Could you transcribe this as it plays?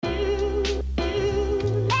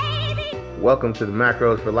Welcome to the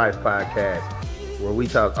Macros for Life podcast, where we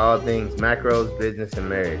talk all things macros, business, and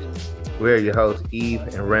marriage. We're your hosts, Eve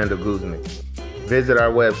and Randall Guzman. Visit our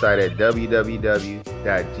website at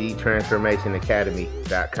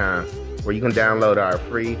www.gtransformationacademy.com, where you can download our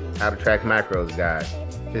free How to Track Macros guide.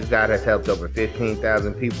 This guide has helped over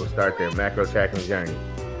 15,000 people start their macro tracking journey.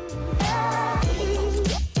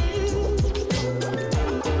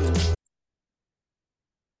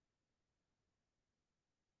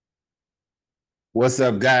 What's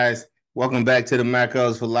up, guys? Welcome back to the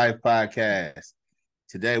Macros for Life podcast.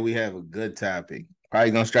 Today we have a good topic.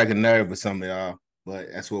 Probably gonna strike a nerve with some of y'all,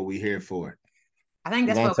 but that's what we're here for. I think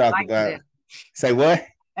that's what we like to do. Say what?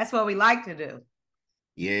 That's what we like to do.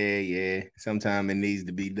 Yeah. Sometimes it needs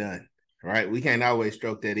to be done, right? We can't always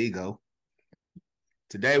stroke that ego.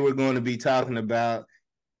 Today we're going to be talking about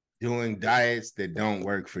doing diets that don't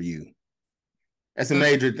work for you. That's a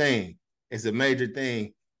major thing. It's a major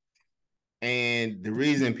thing. And the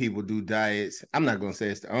reason people do diets, I'm not going to say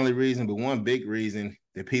it's the only reason, but one big reason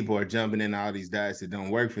that people are jumping in all these diets that don't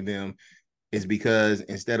work for them is because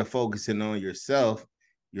instead of focusing on yourself,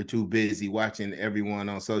 you're too busy watching everyone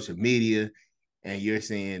on social media and you're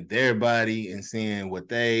seeing their body and seeing what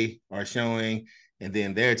they are showing. And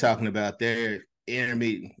then they're talking about their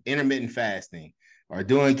intermittent fasting or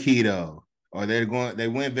doing keto, or they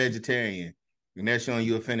went vegetarian and they're showing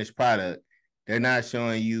you a finished product. They're not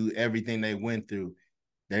showing you everything they went through.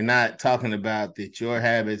 They're not talking about that your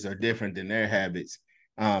habits are different than their habits.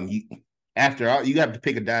 After all, you have to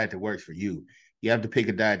pick a diet that works for you. You have to pick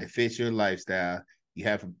a diet that fits your lifestyle. You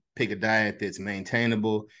have to pick a diet that's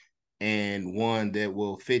maintainable and one that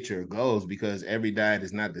will fit your goals, because every diet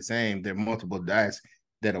is not the same. There are multiple diets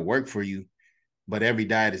that'll work for you, but every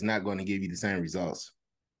diet is not going to give you the same results.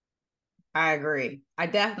 I agree. I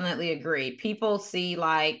definitely agree. People see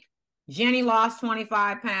like Jenny lost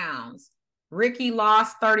 25 pounds. Ricky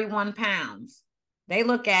lost 31 pounds. They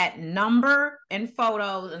look at number and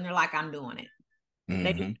photos and they're like, I'm doing it. Mm-hmm.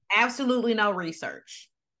 They do absolutely no research.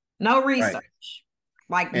 No research.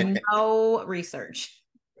 Right. No research.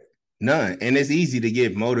 None. And it's easy to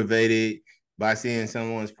get motivated by seeing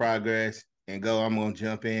someone's progress and go, I'm going to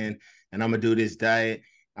jump in and I'm going to do this diet.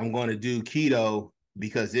 I'm going to do keto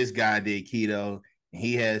because this guy did keto and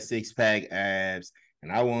he has 6-pack abs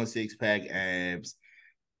and I want 6-pack abs.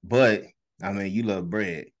 But, I mean, you love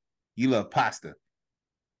bread. You love pasta.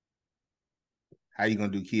 How you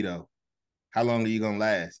going to do keto? How long are you going to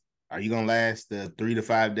last? Are you going to last the 3 to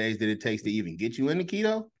 5 days that it takes to even get you into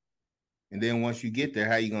keto? And then once you get there,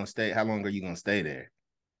 how you going to stay? How long are you going to stay there?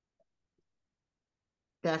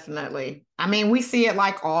 Definitely. I mean, we see it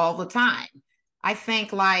like all the time. I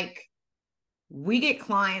think like we get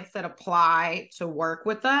clients that apply to work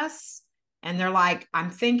with us and they're like, I'm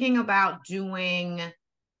thinking about doing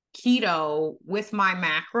keto with my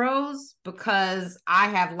macros because I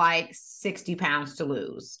have like 60 pounds to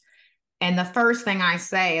lose. And the first thing I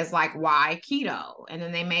say is like, why keto? And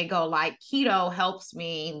then they may go like, keto helps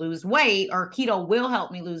me lose weight, or keto will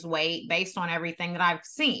help me lose weight based on everything that I've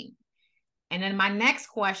seen. And then my next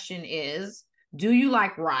question is, do you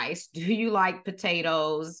like rice? Do you like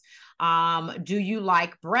potatoes? Do you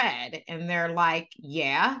like bread? And they're like,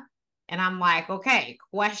 yeah. And I'm like, okay,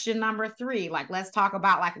 question number 3, like, let's talk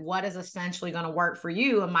about like what is essentially going to work for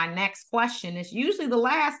you. And my next question is usually the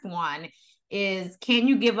last one is, can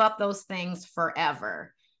you give up those things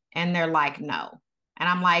forever? And they're like, no. And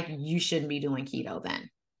I'm like, you shouldn't be doing keto then.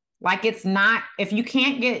 Like, it's not, if you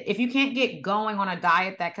can't get going on a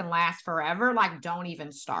diet that can last forever, like, don't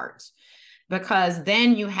even start, because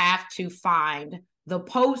then you have to find the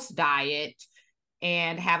post diet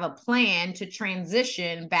and have a plan to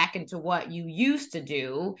transition back into what you used to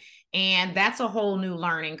do. And that's a whole new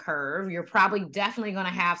learning curve. You're probably definitely going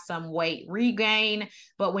to have some weight regain,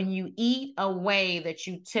 but when you eat a way that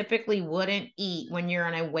you typically wouldn't eat when you're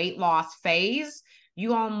in a weight loss phase,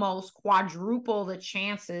 you almost quadruple the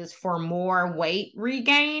chances for more weight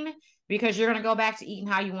regain, because you're going to go back to eating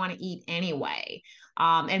how you want to eat anyway.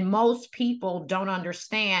 And most people don't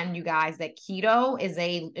understand, you guys, that keto is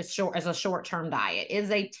a short-term diet. It is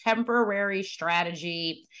a temporary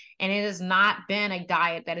strategy, and it has not been a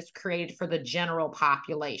diet that is created for the general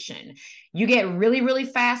population. You get really, really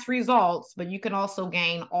fast results, but you can also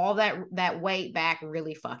gain all that weight back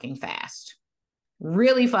really fucking fast.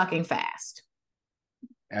 Really fucking fast.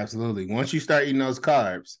 Absolutely. Once you start eating those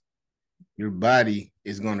carbs, your body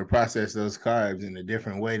is going to process those carbs in a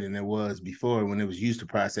different way than it was before when it was used to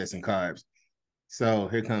processing carbs. So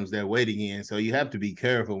here comes that weight again. So you have to be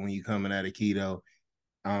careful when you're coming out of keto,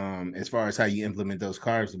 as far as how you implement those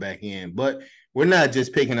carbs back in. But we're not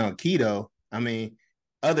just picking on keto. I mean,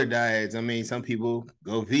 other diets, I mean, some people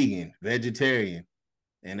go vegan, vegetarian,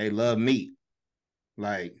 and they love meat.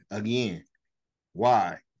 Like, again,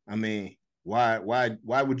 why? I mean, why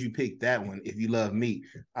would you pick that one if you love meat?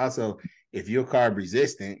 Also, if you're carb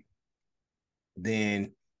resistant,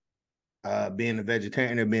 then being a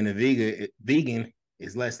vegetarian or being a vegan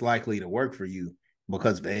is less likely to work for you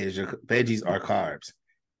because veggies are carbs.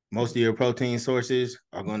 Most of your protein sources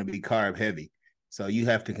are going to be carb heavy. So you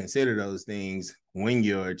have to consider those things when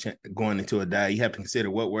you're going into a diet. You have to consider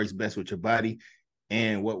what works best with your body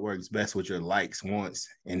and what works best with your likes, wants,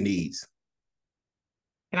 and needs.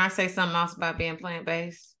 Can I say something else about being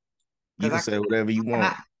plant-based? You can say whatever you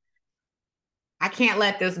want. I can't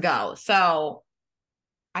let this go. So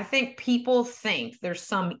I think people think there's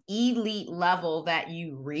some elite level that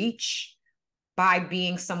you reach by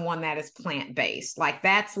being someone that is plant-based. Like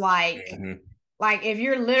that's like if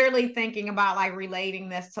you're literally thinking about like relating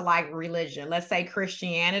this to like religion, let's say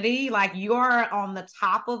Christianity, like you're on the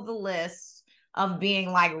top of the list of being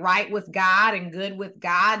like right with God and good with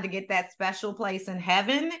God to get that special place in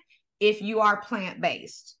heaven if you are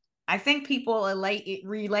plant-based. I think people relate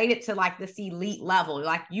it to like this elite level,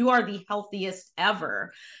 like you are the healthiest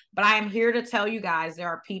ever. But I am here to tell you guys there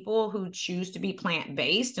are people who choose to be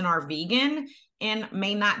plant-based and are vegan and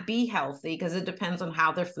may not be healthy because it depends on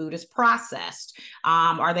how their food is processed.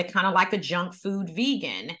 Are they kind of like a junk food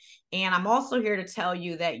vegan? And I'm also here to tell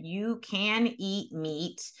you that you can eat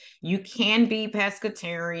meat. You can be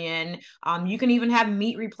pescatarian. You can even have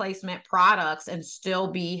meat replacement products and still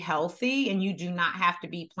be healthy. And you do not have to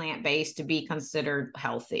be plant-based to be considered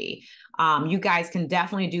healthy. You guys can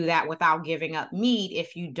definitely do that without giving up meat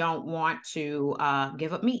if you don't want to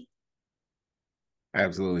give up meat.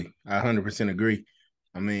 Absolutely. I 100% agree.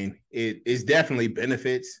 I mean, it's definitely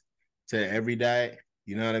benefits to every diet.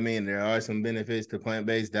 You know what I mean? There are some benefits to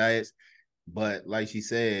plant-based diets, but like she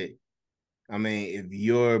said, I mean, if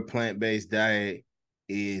your plant-based diet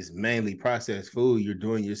is mainly processed food, you're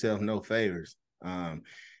doing yourself no favors.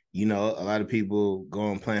 You know, a lot of people go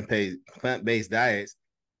on plant-based diets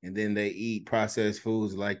and then they eat processed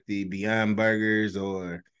foods like the Beyond Burgers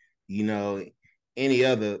or, you know, any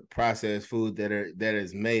other processed food that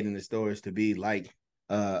is made in the stores to be like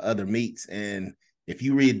other meats. And if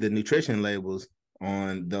you read the nutrition labels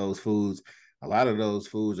on those foods, a lot of those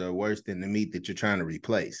foods are worse than the meat that you're trying to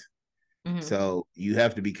replace. Mm-hmm. So you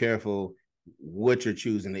have to be careful what you're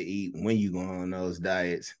choosing to eat when you go on those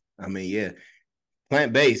diets. I mean, yeah,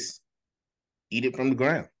 plant-based, eat it from the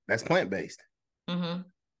ground. That's plant-based. Mm-hmm.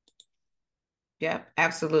 Yep,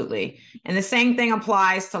 absolutely. And the same thing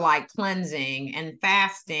applies to like cleansing and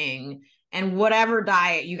fasting and whatever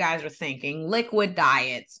diet you guys are thinking, liquid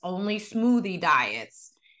diets, only smoothie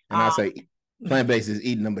diets. And I say plant-based is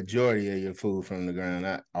eating the majority of your food from the ground,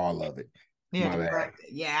 not all of it. Yeah, right.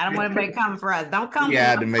 Yeah, I don't want anybody coming for us. Don't come. Yeah, I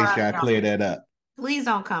had to make sure I clear that up. Please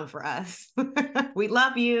don't come for us. We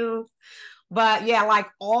love you. But yeah, like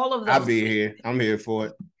all of those. I'll be here. I'm here for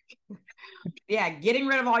it. Yeah, getting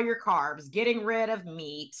rid of all your carbs, getting rid of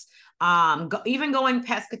meat, even going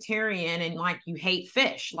pescatarian and like you hate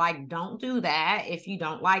fish. Like, don't do that if you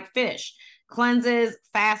don't like fish. Cleanses,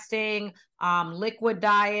 fasting, liquid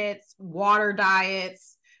diets, water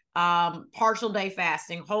diets, partial day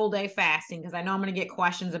fasting, whole day fasting, because I know I'm going to get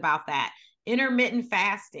questions about that. Intermittent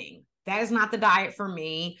fasting. That is not the diet for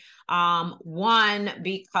me. One,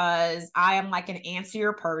 because I am like an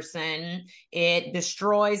antsier person. It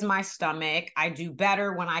destroys my stomach. I do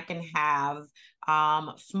better when I can have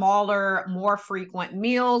smaller, more frequent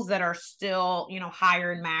meals that are still, you know,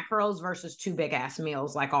 higher in macros versus two big ass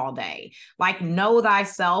meals like all day. Like, know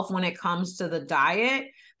thyself when it comes to the diet.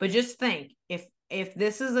 But just think, if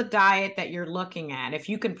this is a diet that you're looking at, if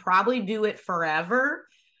you could probably do it forever,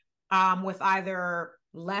 with either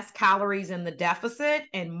less calories in the deficit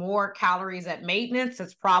and more calories at maintenance,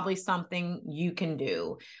 it's probably something you can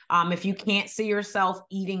do. If you can't see yourself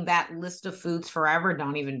eating that list of foods forever,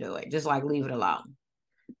 don't even do it. Just like leave it alone.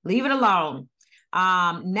 Leave it alone.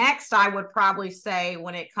 Next, I would probably say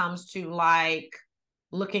when it comes to like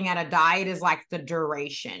looking at a diet is like the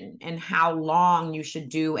duration and how long you should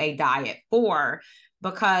do a diet for.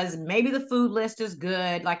 Because maybe the food list is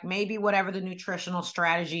good, like maybe whatever the nutritional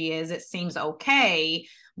strategy is, it seems okay,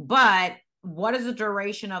 but what is the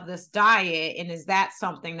duration of this diet? And is that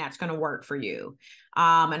something that's going to work for you?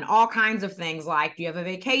 And all kinds of things like, do you have a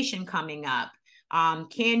vacation coming up?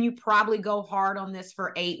 Can you probably go hard on this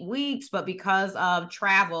for 8 weeks, but because of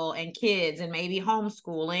travel and kids and maybe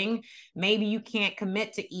homeschooling, maybe you can't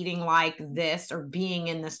commit to eating like this or being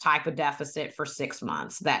in this type of deficit for 6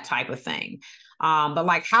 months, that type of thing. But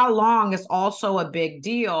like how long is also a big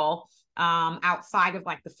deal. outside of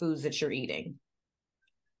like the foods that you're eating.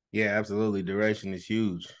 Yeah, absolutely. Duration is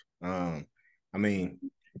huge. I mean,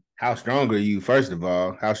 how strong are you, first of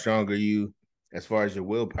all? How strong are you as far as your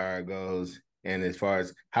willpower goes? And as far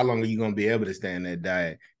as how long are you going to be able to stay in that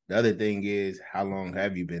diet? The other thing is, how long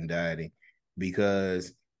have you been dieting?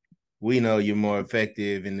 Because we know you're more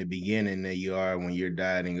effective in the beginning than you are when you're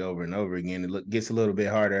dieting over and over again. Gets a little bit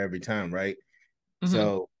harder every time, right? Mm-hmm.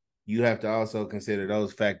 So you have to also consider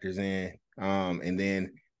those factors in. And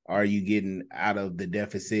then are you getting out of the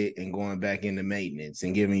deficit and going back into maintenance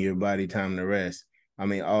and giving your body time to rest? I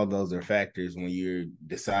mean, all those are factors when you're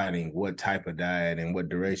deciding what type of diet and what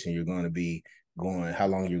duration you're going to be going, how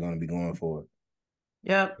long you're going to be going for.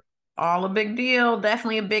 Yep. All a big deal.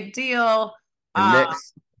 Definitely a big deal. And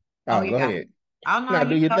next, Oh go yeah. ahead. Oh no, No, you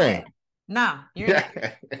do your go ahead. thing. No, you're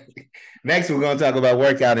Next, we're going to talk about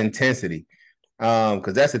workout intensity.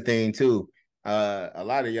 Because that's the thing too. A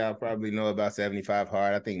lot of y'all probably know about 75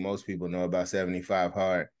 hard. I think most people know about 75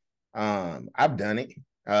 hard. I've done it.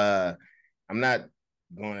 I'm not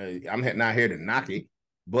I'm not here to knock it,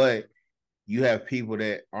 but you have people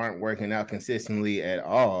that aren't working out consistently at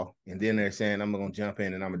all, and then they're saying, I'm gonna jump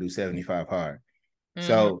in and I'm gonna do 75 hard. mm-hmm.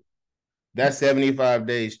 So that's 75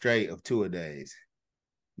 days straight of 2-a-days.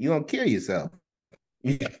 You're gonna kill yourself.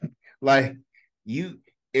 Like you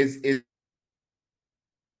it's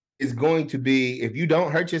going to be, if you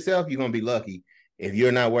don't hurt yourself, you're going to be lucky. If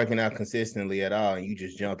you're not working out consistently at all and you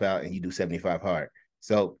just jump out and you do 75 hard.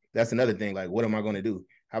 So that's another thing. Like, what am I going to do?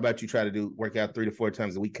 How about you try to work out 3 to 4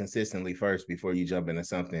 times a week consistently first before you jump into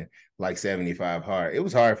something like 75 hard? It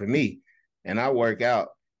was hard for me, and I work out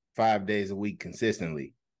 5 days a week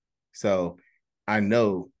consistently. So I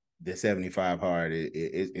know the 75 hard,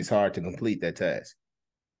 it's hard to complete that task.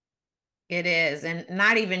 It is. And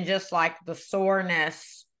not even just like the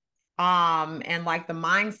soreness and like the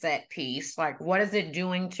mindset piece. Like, what is it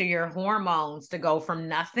doing to your hormones to go from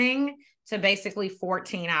nothing to basically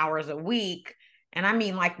 14 hours a week? And I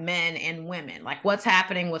mean like men and women. Like, what's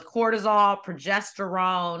happening with cortisol,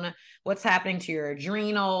 progesterone, what's happening to your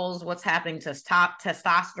adrenals, what's happening to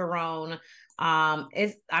testosterone.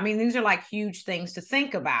 These are like huge things to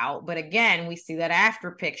think about. But again, we see that after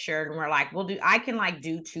picture and we're like, I can like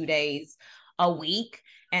do 2 days a week,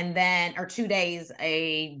 and then or 2 days,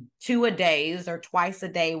 2-a-days or twice a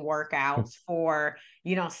day workouts for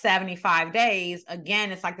 75 days.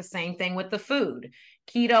 Again, it's like the same thing with the food.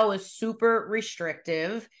 Keto is super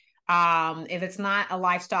restrictive. If it's not a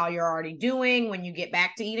lifestyle you're already doing, when you get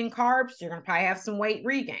back to eating carbs, you're going to probably have some weight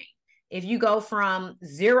regain. If you go from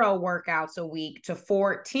 0 workouts a week to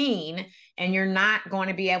 14, and you're not going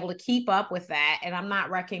to be able to keep up with that, and I'm not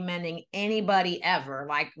recommending anybody ever,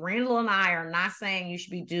 like Randall and I are not saying you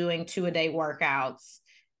should be doing 2-a-day workouts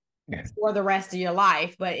for the rest of your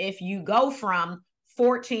life. But if you go from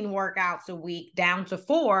 14 workouts a week down to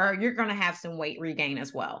 4, you're going to have some weight regain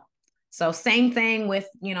as well. So same thing with,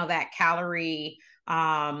 that calorie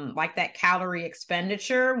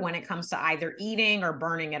expenditure when it comes to either eating or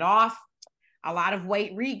burning it off. A lot of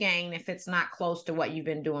weight regain if it's not close to what you've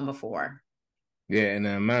been doing before. Yeah, and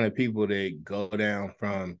the amount of people that go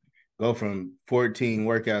from 14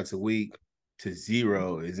 workouts a week to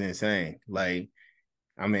 0 is insane. Like,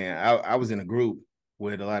 I mean, I was in a group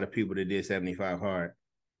with a lot of people that did 75 hard,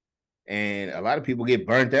 and a lot of people get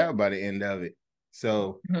burnt out by the end of it.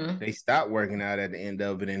 So they stop working out at the end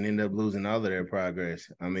of it and end up losing all of their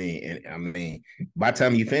progress. I mean, by the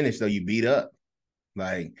time you finish, though, you beat up,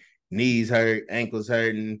 like knees hurt, ankles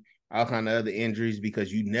hurting, all kind of other injuries,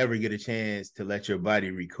 because you never get a chance to let your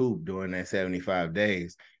body recoup during that 75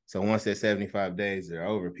 days. So once that 75 days are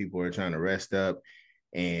over, people are trying to rest up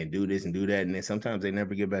and do this and do that, and then sometimes they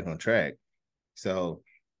never get back on track. So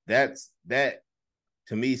that's that.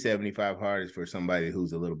 To me, 75 hard is for somebody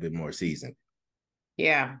who's a little bit more seasoned.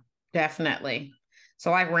 Yeah, definitely.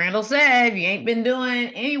 So like Randall said, if you ain't been doing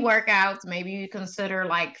any workouts, maybe you consider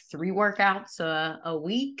like 3 workouts a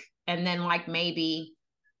week, and then like maybe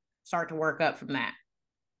start to work up from that.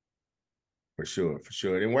 For sure.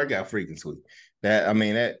 Then workout frequency.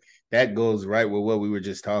 That goes right with what we were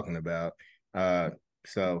just talking about.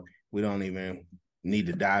 So we don't even need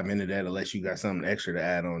to dive into that unless you got something extra to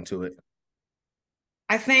add on to it.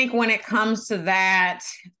 I think when it comes to that,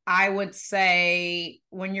 I would say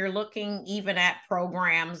when you're looking even at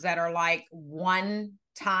programs that are like 1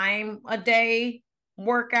 time a day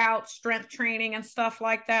workout, strength training and stuff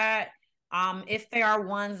like that, if they are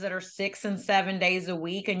ones that are 6 and 7 days a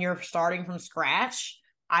week and you're starting from scratch,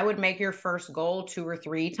 I would make your first goal 2 or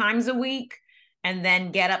 3 times a week and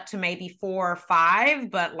then get up to maybe 4 or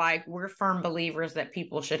 5. But like, we're firm believers that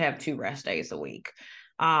people should have 2 rest days a week.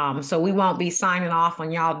 So we won't be signing off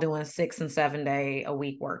on y'all doing 6 and 7 day a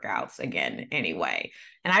week workouts again anyway.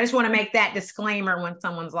 And I just want to make that disclaimer when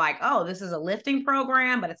someone's like, oh, this is a lifting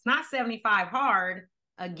program, but it's not 75 hard.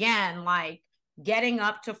 Again, like getting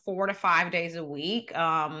up to 4 to 5 days a week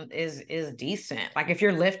is decent. Like if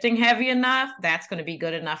you're lifting heavy enough, that's going to be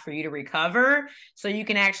good enough for you to recover. So you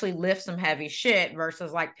can actually lift some heavy shit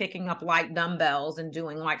versus like picking up light dumbbells and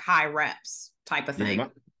doing like high reps type of thing. Yeah,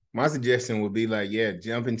 my suggestion would be like,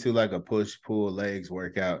 jump into like a push, pull, legs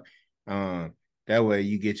workout. That way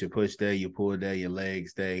you get your push day, your pull day, your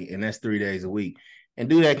legs day, and that's 3 days a week. And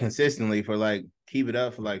do that consistently for like, keep it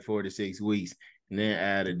up for like 4 to 6 weeks, and then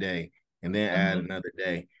add a day, and then add another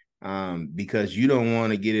day. Because you don't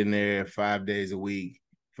want to get in there 5 days a week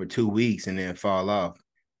for 2 weeks and then fall off.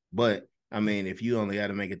 But I mean, if you only got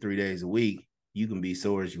to make it 3 days a week, you can be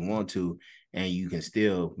sore as you want to, and you can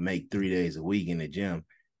still make 3 days a week in the gym.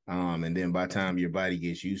 And then by the time your body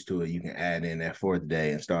gets used to it, you can add in that 4th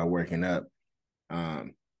day and start working up.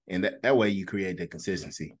 And that way you create the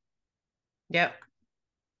consistency. Yep,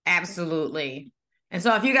 absolutely. And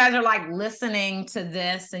so if you guys are like listening to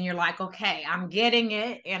this and you're like, okay, I'm getting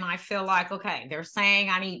it. And I feel like, okay, they're saying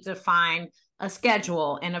I need to find a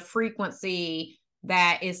schedule and a frequency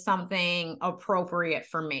that is something appropriate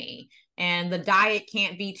for me. And the diet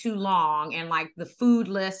can't be too long. And like the food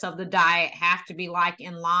list of the diet have to be like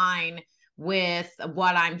in line with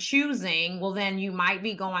what I'm choosing. Well, then you might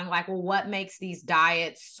be going like, well, what makes these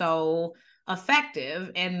diets so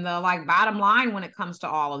effective? And the like bottom line when it comes to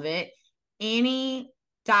all of it, any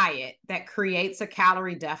diet that creates a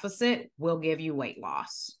calorie deficit will give you weight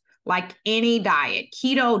loss. Like any diet.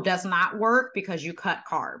 Keto does not work because you cut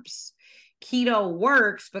carbs. Keto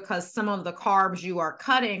works because some of the carbs you are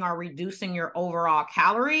cutting are reducing your overall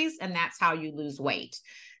calories, and that's how you lose weight.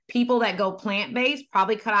 People that go plant-based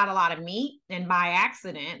probably cut out a lot of meat, and by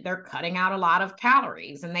accident, they're cutting out a lot of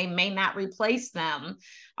calories, and they may not replace them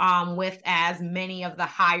with as many of the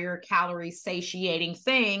higher calorie satiating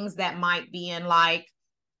things that might be in like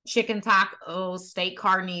chicken tacos, steak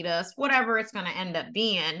carnitas, whatever it's going to end up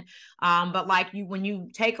being. But like when you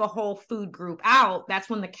take a whole food group out, that's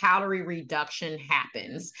when the calorie reduction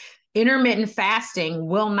happens. Intermittent fasting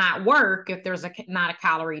will not work if there's not a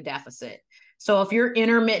calorie deficit. So if you're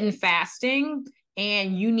intermittent fasting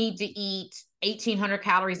and you need to eat 1,800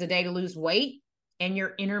 calories a day to lose weight, and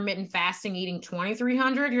you're intermittent fasting eating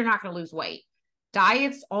 2,300, you're not going to lose weight.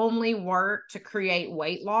 Diets only work to create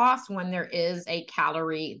weight loss when there is a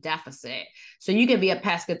calorie deficit. So you can be a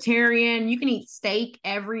pescatarian, you can eat steak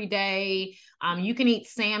every day, you can eat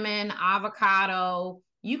salmon, avocado,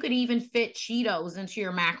 you could even fit Cheetos into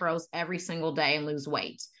your macros every single day and lose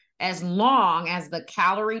weight, as long as the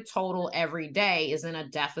calorie total every day is in a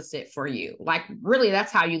deficit for you. Like really,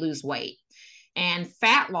 that's how you lose weight. And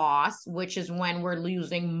fat loss, which is when we're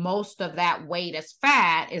losing most of that weight as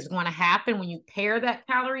fat, is going to happen when you pair that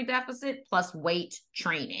calorie deficit plus weight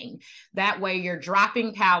training. That way you're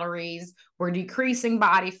dropping calories, we're decreasing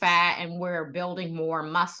body fat, and we're building more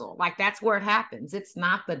muscle. Like that's where it happens. It's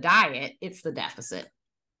not the diet, it's the deficit.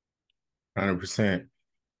 100%.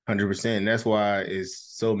 100%. That's why it's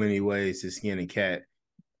so many ways to skin a cat.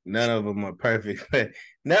 None of them are perfect.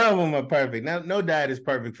 None of them are perfect. No diet is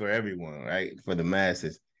perfect for everyone, right? For the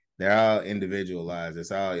masses. They're all individualized. It's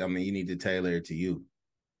all, I mean, you need to tailor it to you.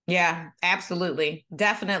 Yeah, absolutely.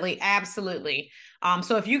 Definitely. Absolutely.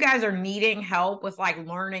 So if you guys are needing help with like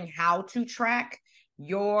learning how to track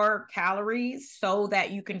your calories so that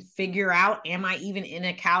you can figure out, am I even in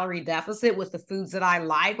a calorie deficit with the foods that I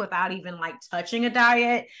like without even like touching a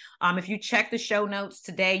diet? If you check the show notes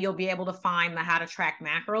today, you'll be able to find the How to Track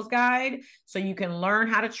Macros guide so you can learn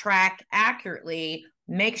how to track accurately.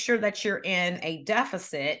 Make sure that you're in a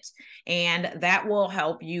deficit, and that will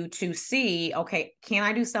help you to see, okay, can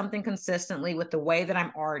I do something consistently with the way that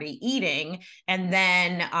I'm already eating, and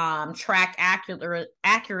then track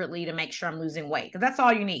accurately to make sure I'm losing weight. Because that's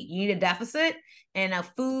all you need. You need a deficit and a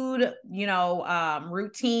food,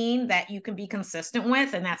 routine that you can be consistent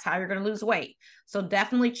with, and that's how you're going to lose weight. So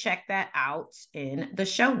definitely check that out in the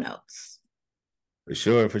show notes. For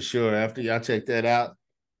sure. After y'all check that out,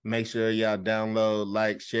 make sure y'all download,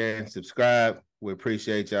 like, share, and subscribe. We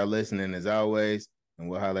appreciate y'all listening as always, and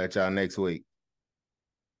we'll holler at y'all next week.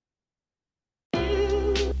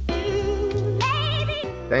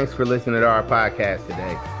 Thanks for listening to our podcast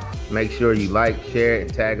today. Make sure you like, share,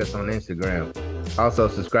 and tag us on Instagram. Also,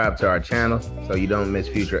 subscribe to our channel so you don't miss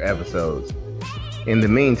future episodes. In the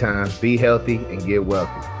meantime, be healthy and get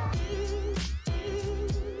wealthy.